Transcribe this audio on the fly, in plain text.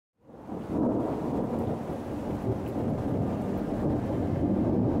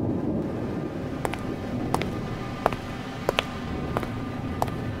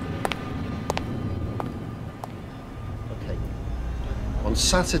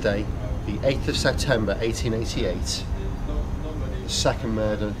Saturday, the 8th of September 1888, the second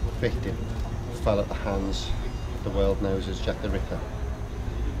murder victim fell at the hands of the world knows as Jack the Ripper.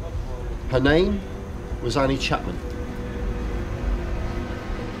 Her name was Annie Chapman.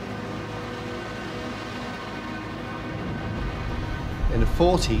 In the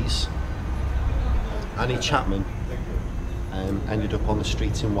 40s, Annie Chapman ended up on the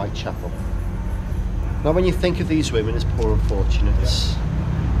streets in Whitechapel. Now when you think of these women as poor unfortunates,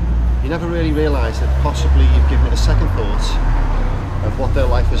 you never really realise that possibly you've given it a second thought of what their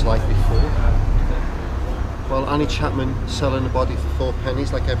life was like before. Well, Annie Chapman selling a body for 4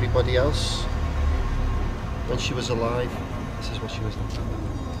 pennies like everybody else. When she was alive, this is what she was like.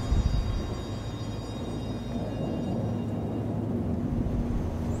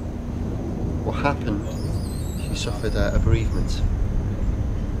 What happened? She suffered a bereavement.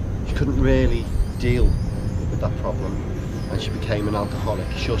 She couldn't really deal with that problem and she became an alcoholic.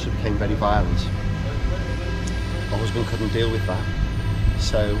 She also became very violent. Her husband couldn't deal with that,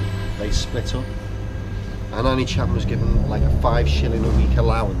 so they split up and Annie Chapman was given like a 5 shilling a week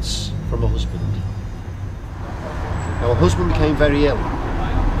allowance from her husband. Now her husband became very ill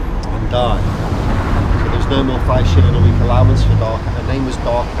and died, so there was no more 5 shilling a week allowance for Dark. Her name was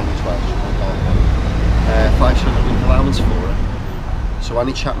Dark Annie as well, she was called Dark Annie. 5 shilling a week allowance for her. So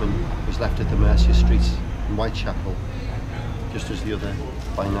Annie Chapman was left at the mercy of streets in Whitechapel, just as the other,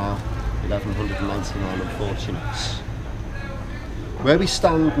 by now, 1,199 unfortunates. Where we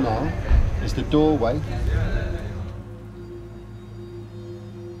stand now is the doorway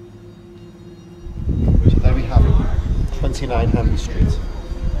so there we have it, 29 Henley Street.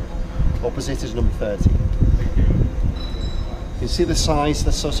 Opposite is number 30. You can see the size,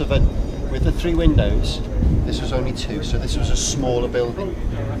 the sort of with the 3 windows. This was only 2, so this was a smaller building.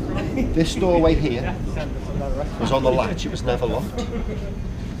 This doorway here was on the latch, it was never locked.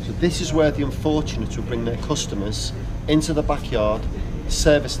 So this is where the unfortunates would bring their customers into the backyard,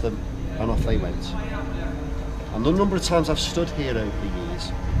 service them, and off they went. And the number of times I've stood here over the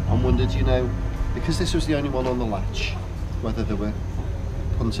years and wondered, you know, because this was the only one on the latch, whether there were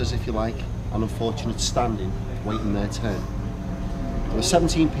punters, if you like, and unfortunates standing, waiting their turn. There were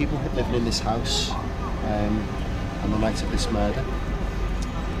 17 people living in this house on the night of this murder.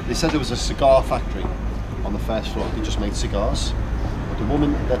 They said there was a cigar factory on the first floor, they just made cigars. But the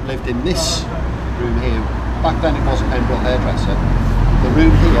woman that lived in this room here, back then it wasn't Pembrokeshire hairdresser, the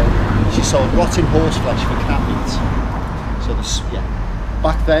room here, she sold rotten horse flesh for cat meat. So this, yeah,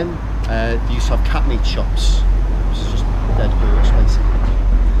 back then they used to have cat meat shops, which is just dead horse basically.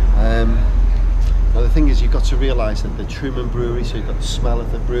 Now the thing is, you've got to realise that the Truman Brewery, so you've got the smell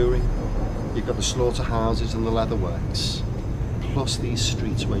of the brewery, you've got the slaughterhouses and the leather works, plus these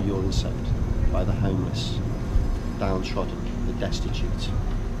streets where you're inserted by the homeless, downtrodden, the destitute.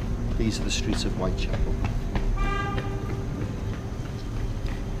 These are the streets of Whitechapel.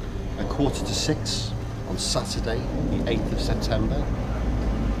 At 5:45 on Saturday, the 8th of September,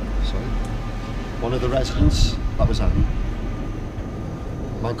 one of the residents, that was Annie,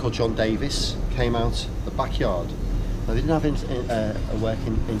 a man called John Davis, came out the backyard. Now they didn't have a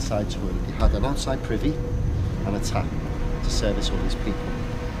working inside toilet, they had an outside privy and a tap to service all these people.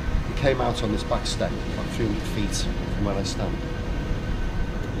 He came out on this back step, about 300 feet from where I stand.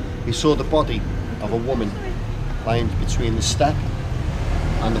 He saw the body of a woman lying between the step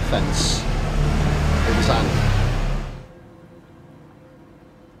and the fence. It was Annie.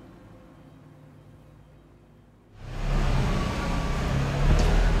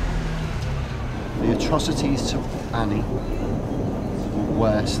 The atrocities to Annie were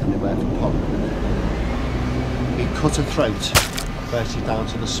worse than they were for Polly. He cut her throat, virtually down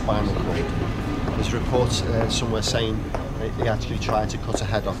to the spinal cord. There's reports somewhere saying that he actually tried to cut her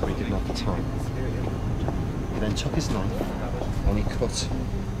head off, but he didn't have the time. He then took his knife and he cut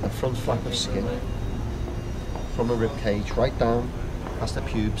the front flap of skin from her rib cage right down past her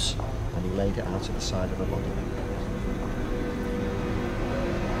pubes, and he laid it out at the side of her body.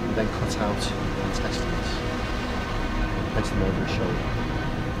 He then cut out her intestines and placed them over his shoulder.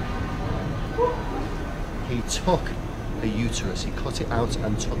 He took her uterus, he cut it out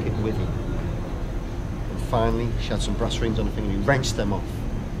and took it with him. And finally, she had some brass rings on her finger, he wrenched them off,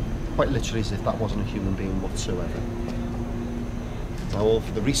 quite literally as if that wasn't a human being whatsoever. Now, all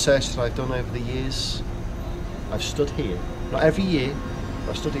for the research that I've done over the years, I've stood here, not every year,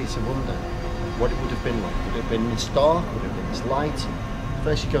 but I've stood here to wonder what it would have been like. Would it have been this dark? Would it have been this light?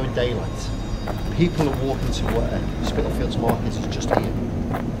 First you go in daylight. People are walking to work. Spitalfields Market is just here.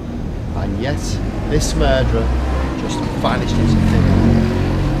 And yet, this murderer just vanished into thin air.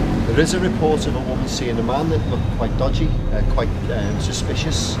 There is a report of a woman seeing a man that looked quite dodgy, quite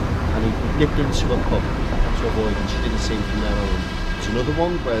suspicious, and he nipped into a pub to avoid, and she didn't see him from there on. There's another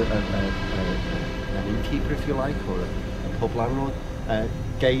one where an innkeeper, if you like, or a pub landlord,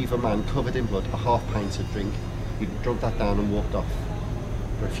 gave a man covered in blood a half pint of drink. He drunk that down and walked off.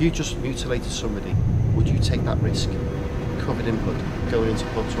 But if you just mutilated somebody, would you take that risk? Covered in blood, going into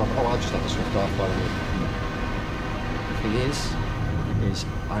pub to have, I'll just have a swift half while I'm in. The thing is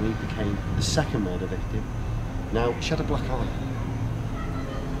Annie became the second murder victim. Now, she had a black eye.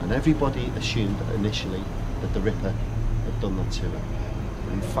 And everybody assumed initially that the Ripper had done that to her.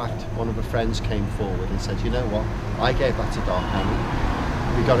 In fact, one of her friends came forward and said, you know what, I gave that to Dark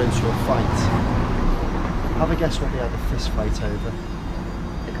Annie. We got into a fight. Have a guess what they had a fist fight over?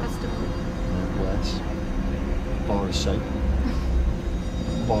 The customer. No, worse. A bar of soap.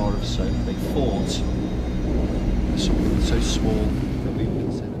 A bar of soap. They fought for something so small that we would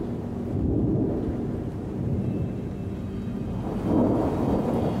consider